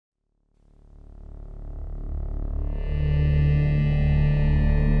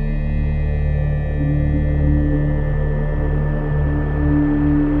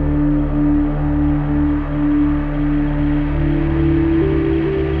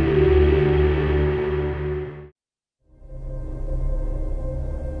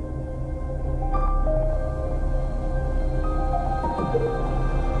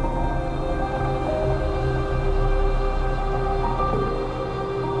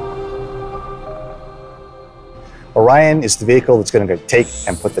Orion is the vehicle that's going to take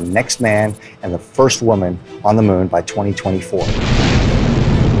and put the next man and the first woman on the moon by 2024.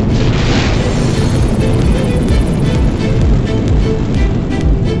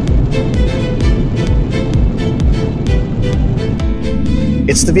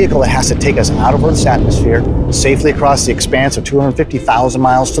 It's the vehicle that has to take us out of Earth's atmosphere, safely across the expanse of 250,000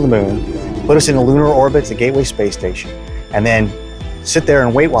 miles to the moon, put us in a lunar orbit at the Gateway Space Station, and then sit there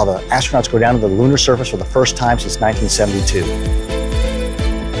and wait while the astronauts go down to the lunar surface for the first time since 1972.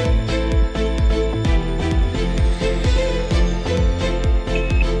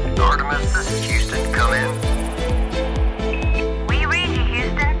 Artemis, this is Houston. Come in. We read you,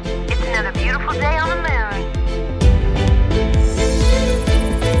 Houston. It's another beautiful day on the moon.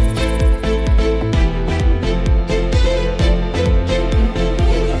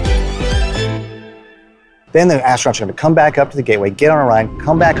 Then the astronauts are going to come back up to the Gateway, get on Orion,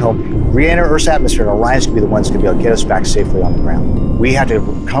 come back home, re-enter Earth's atmosphere, and Orion's going to be the ones going to be able to get us back safely on the ground. We have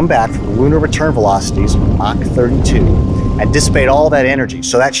to come back from lunar return velocities, Mach 32, and dissipate all that energy.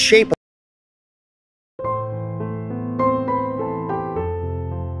 So that shape